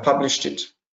I've published it,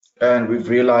 and we've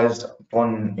realized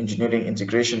upon engineering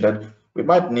integration that we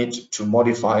might need to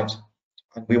modify it.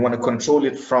 We want to control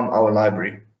it from our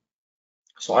library.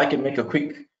 So I can make a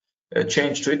quick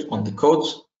change to it on the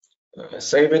codes,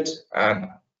 save it, and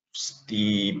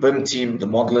the BIM team, the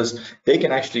modelers, they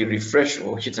can actually refresh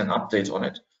or hit an update on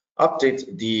it,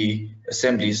 update the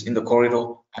assemblies in the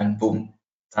corridor, and boom,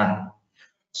 done.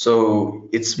 So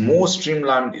it's more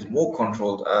streamlined, it's more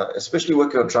controlled, especially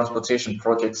working on transportation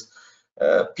projects.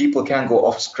 People can go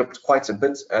off script quite a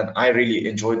bit, and I really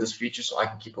enjoy this feature, so I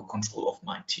can keep a control of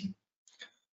my team.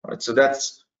 All right, so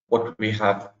that's what we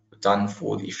have done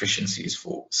for the efficiencies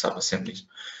for sub-assemblies.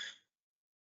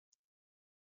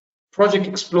 Project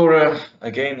Explorer,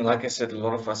 again, like I said, a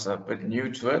lot of us are a bit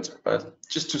new to it, but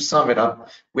just to sum it up,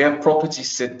 we have property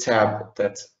set tab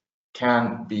that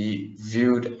can be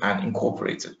viewed and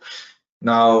incorporated.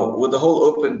 Now, with the whole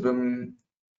open BIM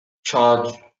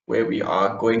charge, where we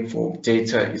are going for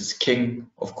data is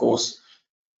king, of course,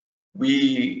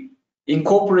 we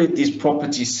incorporate these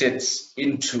property sets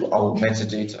into our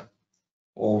metadata,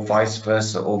 or vice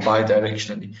versa, or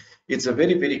bi-directionally. It's a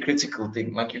very, very critical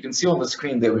thing. Like you can see on the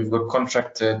screen there, we've got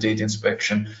contractor data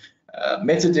inspection,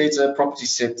 metadata, property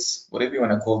sets, whatever you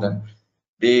want to call them.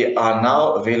 They are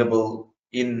now available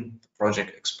in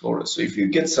Project Explorer. So if you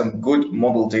get some good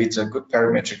model data, good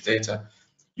parametric data,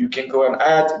 you can go and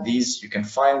add these, you can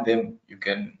find them, you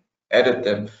can edit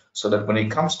them, so that when it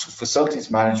comes to facilities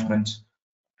management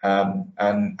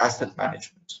and asset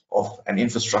management of an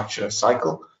infrastructure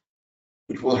cycle,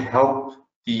 it will help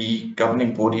the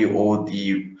governing body or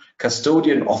the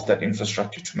custodian of that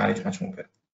infrastructure to manage much more better.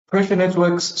 Pressure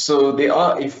networks, so there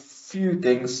are a few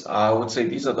things. I would say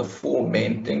these are the 4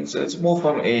 main things. It's more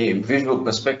from a visual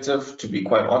perspective, to be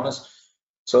quite honest.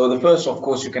 So the first, of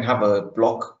course, you can have a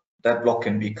block. That block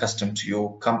can be custom to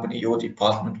your company, your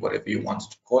department, whatever you want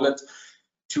to call it,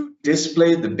 to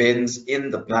display the bins in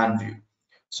the plan view.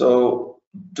 So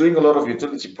doing a lot of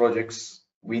utility projects,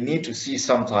 we need to see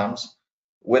sometimes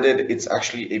whether it's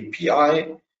actually a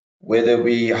PI, whether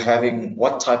we are having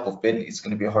what type of bin. It's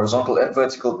going to be a horizontal and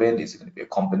vertical bin. Is it going to be a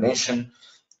combination?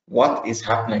 What is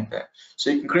happening there? So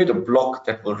you can create a block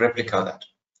that will replica that.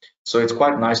 So it's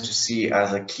quite nice to see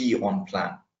as a key on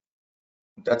plan.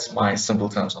 That's my simple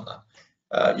terms on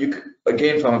that.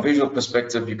 Again, from a visual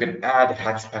perspective, you can add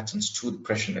hatch patterns to the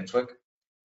pressure network.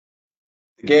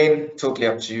 Again, totally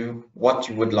up to you what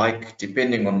you would like,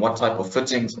 depending on what type of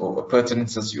fittings or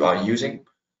appurtenances you are using.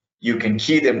 You can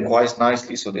key them quite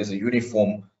nicely, so there's a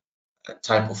uniform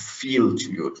type of feel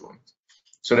to your drawings.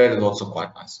 So that is also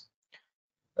quite nice.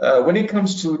 When it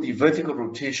comes to the vertical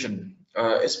rotation,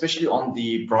 especially on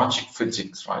the branching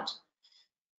fittings, right?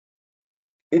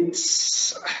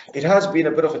 It has been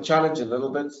a bit of a challenge a little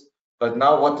bit, but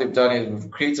now what they've done is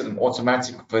we've created an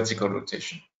automatic vertical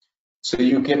rotation. So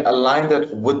you can align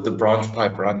that with the branch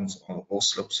pipe runs or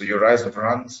slope. So your rise of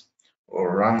runs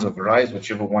or runs of rise,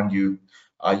 whichever one you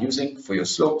are using for your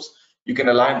slopes, you can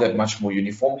align that much more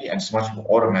uniformly and it's much more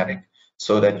automatic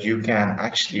so that you can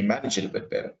actually manage it a bit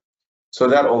better. So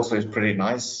that also is pretty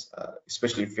nice,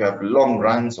 especially if you have long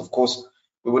runs. Of course,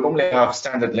 we would normally have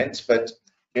standard lengths, but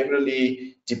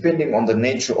generally, depending on the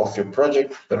nature of your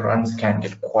project, the runs can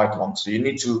get quite long. So you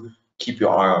need to keep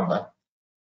your eye on that.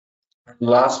 And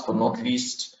last but not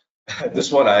least,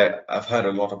 this one I've heard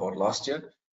a lot about last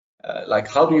year. Like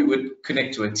how do you would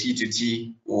connect to a T to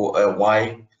T or a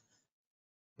Y?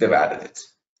 They've added it.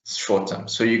 It's short term.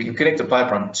 So you can connect a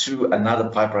pipe run to another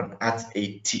pipe run at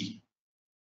a T.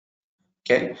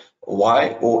 Okay,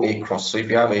 Y or a cross. So if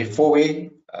you have a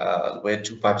four-way where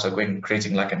two pipes are going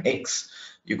creating like an X,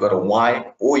 you've got a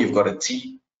Y or you've got a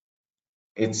T,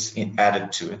 it's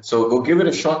added to it. So go give it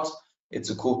a shot. It's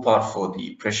a cool part for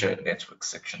the pressure network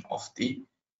section of the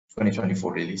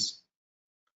 2024 release.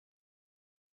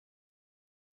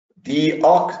 The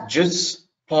ArcGIS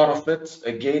part of it,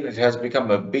 again, it has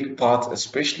become a big part,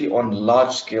 especially on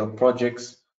large scale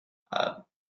projects,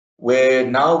 where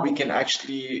now we can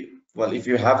actually, well, if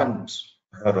you haven't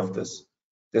heard of this,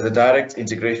 there's a direct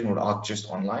integration with ArcGIS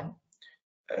Online.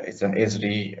 It's an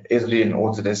Esri and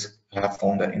Autodesk have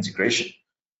formed that integration.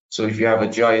 So if you have a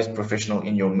GIS professional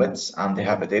in your midst and they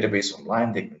have a database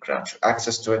online, they can grant you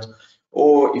access to it.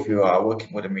 Or if you are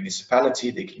working with a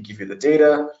municipality, they can give you the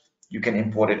data. You can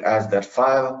import it as that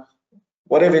file,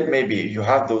 whatever it may be. You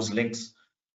have those links.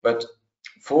 But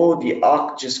for the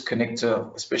ArcGIS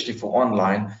connector, especially for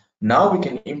online, now we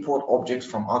can import objects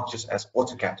from ArcGIS as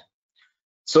AutoCAD.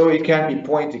 So it can be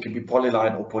point, it can be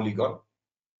polyline or polygon.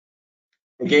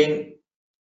 Again,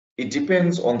 it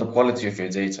depends on the quality of your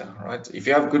data, right? If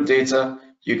you have good data,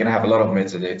 you can have a lot of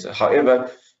metadata.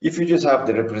 However, if you just have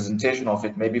the representation of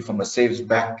it, maybe from a saves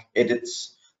back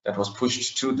edits that was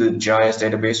pushed to the GIS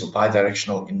database or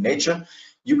bidirectional in nature,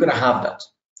 you're going to have that.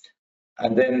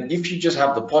 And then if you just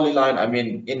have the polyline, I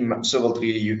mean, in Civil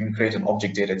 3D, you can create an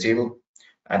object data table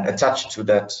and attach it to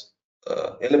that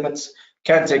elements.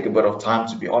 Can take a bit of time,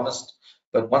 to be honest.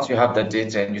 But once you have that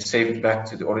data and you save it back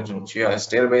to the original GIS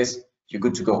database, you're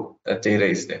good to go. That data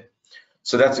is there.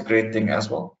 So that's a great thing as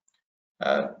well.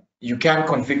 You can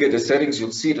configure the settings.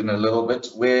 You'll see it in a little bit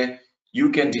where you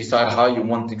can decide how you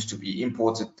want things to be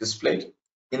imported, displayed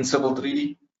in Civil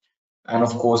 3D. And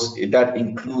of course, that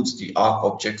includes the ARC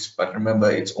objects, but remember,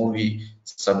 it's only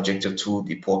subjected to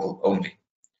the portal only.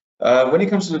 When it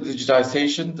comes to the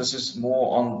digitization, this is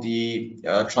more on the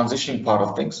transitioning part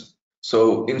of things.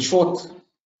 So in short,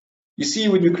 you see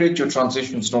when you create your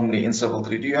transitions normally in Civil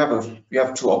 3D, you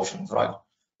have two options, right?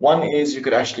 One is you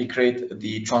could actually create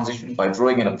the transition by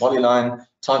drawing in a polyline,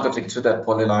 targeting to that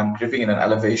polyline, giving it an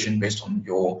elevation based on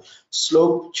your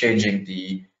slope, changing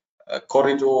the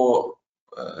corridor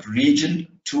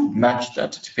region to match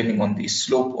that depending on the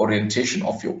slope orientation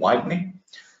of your widening.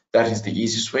 That is the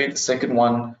easiest way. The second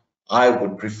one I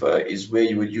would prefer is where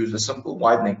you would use a simple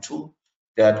widening tool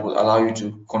that will allow you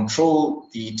to control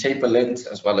the taper length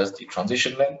as well as the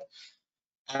transition length.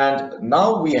 And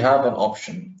now we have an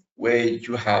option where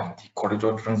you have the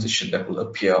corridor transition that will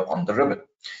appear on the ribbon.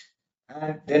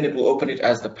 And then it will open it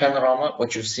as the panorama,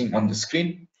 what you're seeing on the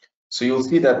screen. So you'll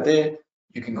see that there,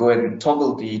 you can go ahead and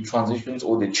toggle the transitions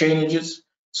or the changes.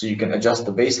 So you can adjust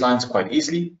the baselines quite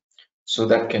easily. So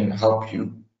that can help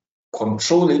you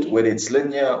control it, whether it's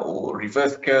linear or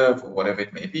reverse curve or whatever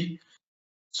it may be.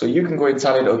 So you can go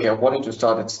inside it, okay, I wanted to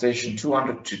start at station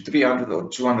 200 to 300 or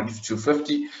 200 to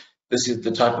 250. This is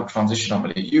the type of transition I'm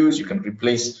going to use. You can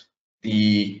replace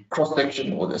the cross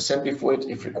section or the assembly for it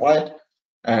if required.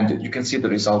 And you can see the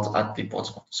results at the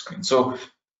bottom of the screen. So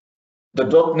the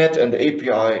 .NET and the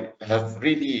API have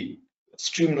really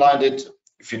streamlined it.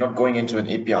 If you're not going into an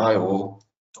API or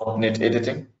 .NET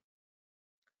editing,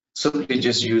 simply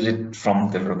just use it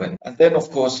from the ribbon. And then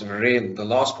of course, Rail, the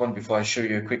last one before I show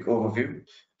you a quick overview.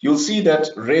 You'll see that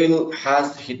Rail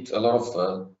has hit a lot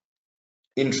of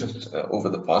interest over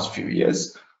the past few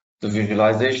years. The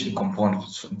visualization component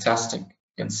is fantastic.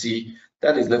 You can see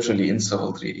that is literally in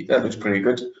Civil 3D. That looks pretty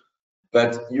good.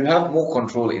 But you have more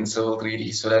control in Civil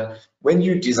 3D so that when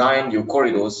you design your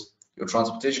corridors, your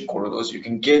transportation corridors, you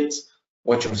can get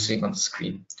what you're seeing on the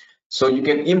screen. So you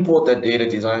can import that data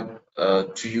design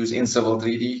to use in Civil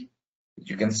 3D.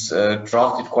 You can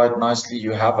draft it quite nicely.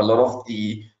 You have a lot of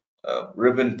the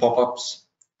ribbon pop-ups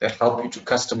that help you to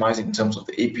customize in terms of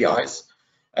the APIs.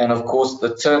 And of course,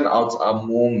 the turnouts are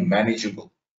more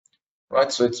manageable.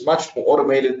 right? So it's much more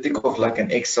automated. Think of like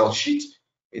an Excel sheet.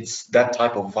 It's that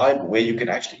type of vibe where you can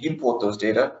actually import those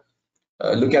data,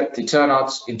 look at the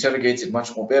turnouts, interrogate it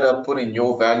much more better, put in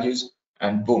your values,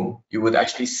 and boom, you would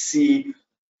actually see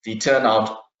the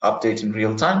turnout update in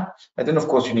real time. And then of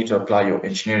course you need to apply your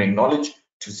engineering knowledge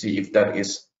to see if that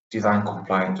is design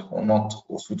compliant or not,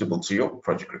 or suitable to your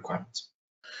project requirements.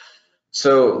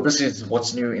 So this is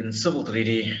what's new in Civil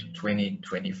 3D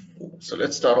 2024. So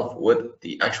let's start off with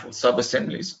the actual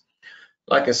sub-assemblies.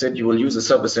 Like I said, you will use a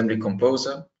sub-assembly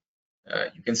composer.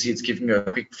 You can see it's giving you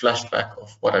a quick flashback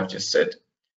of what I've just said.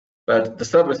 But the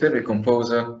sub-assembly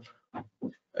composer,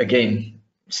 again,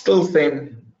 still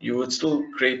same. You would still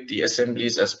create the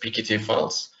assemblies as PKT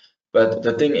files. But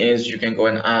the thing is, you can go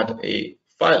and add a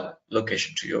file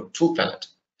location to your tool palette.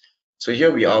 So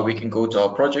here we are, we can go to our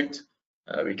project,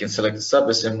 we can select the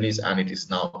sub-assemblies, and it is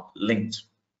now linked.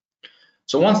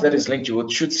 So once that is linked, you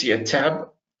should see a tab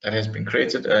that has been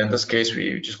created. In this case,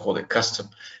 we just call it custom.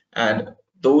 And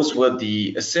those were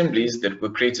the assemblies that were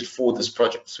created for this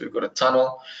project. So we've got a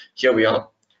tunnel. Here we are.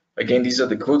 Again, these are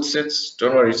the code sets.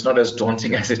 Don't worry, it's not as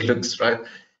daunting as it looks, right?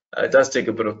 It does take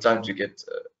a bit of time to get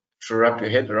to wrap your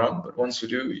head around, but once you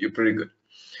do, you're pretty good.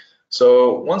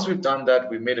 So once we've done that,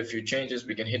 we've made a few changes.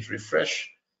 We can hit refresh.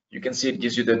 You can see it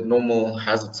gives you the normal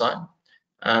hazard sign.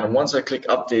 And once I click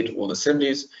update all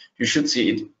assemblies, you should see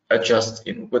it adjust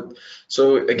in width.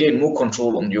 So again, more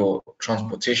control on your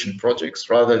transportation projects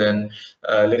rather than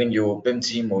letting your BIM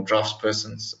team or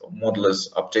draftspersons or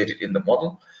modelers update it in the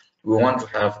model. We want to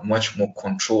have much more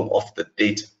control of the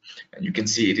data. And you can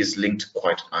see it is linked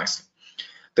quite nicely.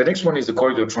 The next one is the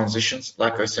corridor transitions.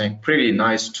 Like I was saying, pretty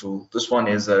nice tool. This one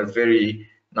is a very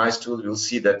nice tool. You'll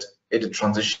see that edit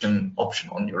transition option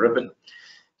on your ribbon.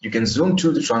 You can zoom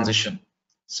to the transition.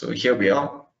 So here we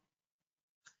are.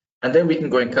 And then we can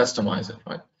go and customize it,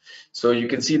 right? So you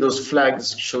can see those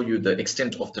flags show you the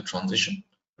extent of the transition.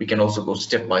 We can also go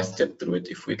step by step through it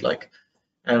if we'd like.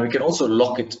 And we can also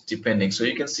lock it depending. So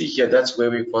you can see here, that's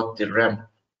where we've got the ramp.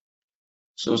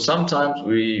 So sometimes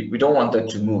we don't want that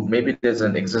to move. Maybe there's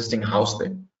an existing house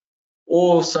there.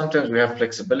 Or sometimes we have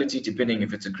flexibility depending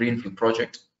if it's a greenfield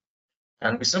project.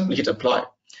 And we simply hit apply.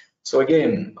 So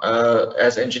again,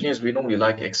 as engineers, we normally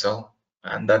like Excel,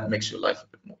 and that makes your life a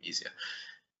bit more easier.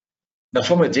 Now,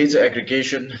 from a data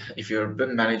aggregation, if you're a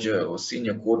BIM manager or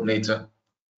senior coordinator,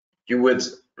 you would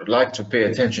like to pay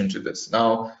attention to this.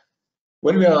 Now,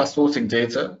 when we are sorting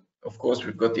data, of course,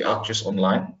 we've got the ArcGIS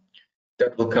Online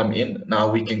that will come in.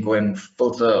 Now we can go and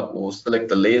filter or select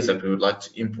the layers that we would like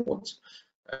to import.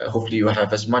 Hopefully you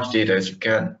have as much data as you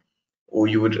can, or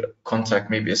you would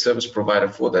contact maybe a service provider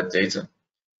for that data,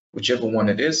 whichever one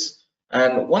it is.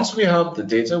 And once we have the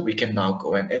data, we can now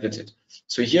go and edit it.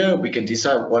 So here we can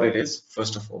decide what it is,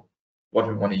 first of all, what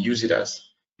we want to use it as.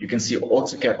 You can see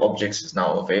AutoCAD objects is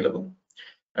now available.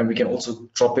 And we can also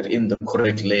drop it in the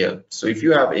correct layer. So if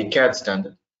you have a CAD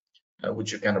standard,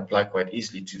 which you can apply quite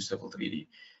easily to Civil 3D,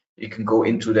 you can go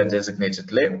into that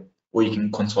designated layer, or you can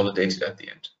consolidate it at the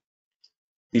end.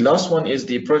 The last one is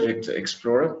the Project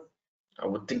Explorer. I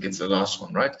would think it's the last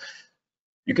one, right?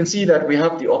 You can see that we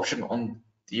have the option on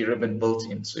the ribbon built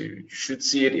in. So you should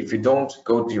see it. If you don't,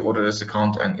 go to your Autodesk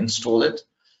account and install it.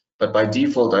 But by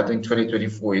default, I think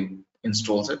 2024, it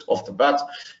installs it off the bat.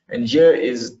 And here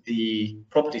is the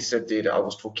property set data I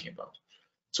was talking about.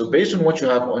 So based on what you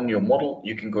have on your model,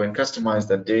 you can go and customize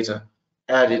that data,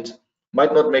 add it.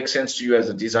 Might not make sense to you as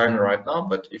a designer right now,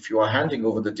 but if you are handing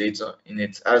over the data in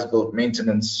its as-built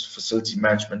maintenance, facility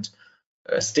management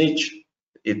stage,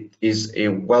 it is a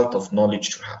wealth of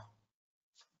knowledge to have.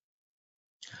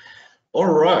 All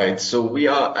right, so we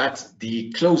are at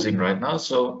the closing right now.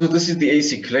 So this is the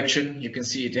AC collection. You can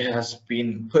see it has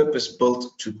been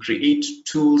purpose-built to create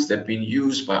tools that have been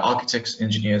used by architects,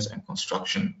 engineers, and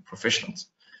construction professionals.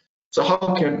 So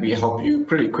how can we help you?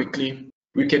 Pretty quickly,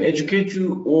 we can educate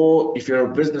you, or if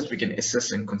you're a business, we can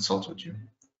assess and consult with you,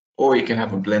 or you can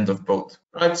have a blend of both,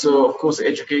 right? So of course,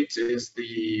 educate is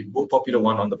the more popular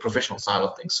one on the professional side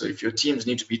of things. So if your teams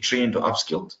need to be trained or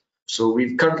upskilled, so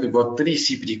we've currently got 3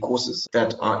 CPD courses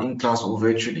that are in class or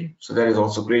virtually. So that is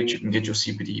also great. You can get your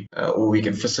CPD or we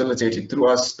can facilitate it through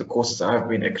us. The courses have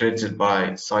been accredited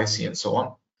by SAICI and so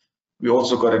on. We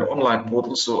also got an online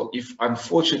portal. So if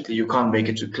unfortunately you can't make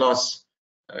it to class,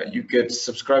 you get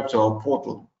subscribed to our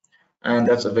portal, and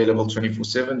that's available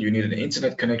 24/7. You need an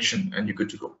internet connection and you're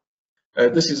good to go.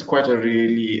 This is quite a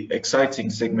really exciting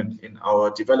segment in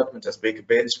our development as Baker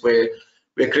Bains, where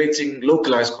we're creating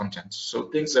localized content. So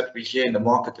things that we hear in the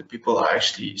market that people are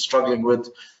actually struggling with,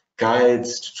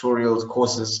 guides, tutorials,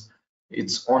 courses,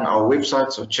 it's on our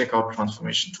website. So check out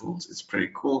Transformation Tools. It's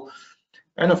pretty cool.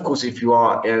 And of course, if you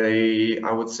are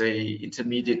I would say,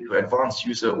 intermediate to advanced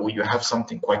user, or you have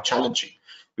something quite challenging,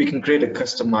 we can create a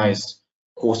customized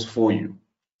course for you.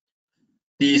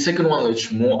 The second one,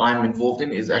 which more I'm involved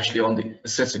in, is actually on the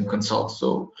assess and consult.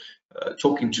 So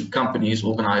talking to companies,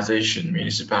 organizations,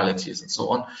 municipalities, and so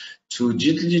on, to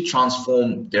digitally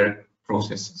transform their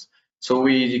processes. So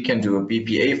we can do a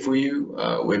BPA for you,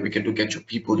 where we can look at your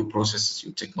people, your processes,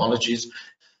 your technologies.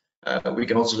 We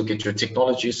can also look at your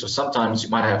technology. So sometimes you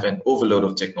might have an overload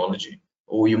of technology,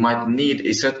 or you might need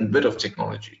a certain bit of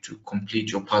technology to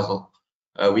complete your puzzle.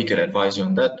 We can advise you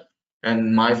on that.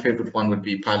 And my favorite one would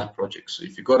be pilot projects. So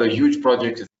if you've got a huge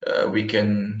project, we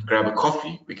can grab a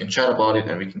coffee, we can chat about it,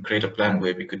 and we can create a plan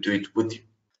where we could do it with you.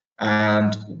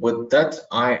 And with that,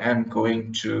 I am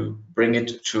going to bring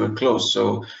it to a close.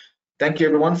 So thank you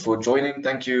everyone for joining.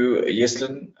 Thank you,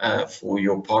 Yeslin, for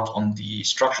your part on the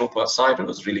structural part side. It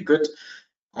was really good.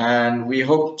 And we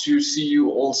hope to see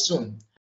you all soon.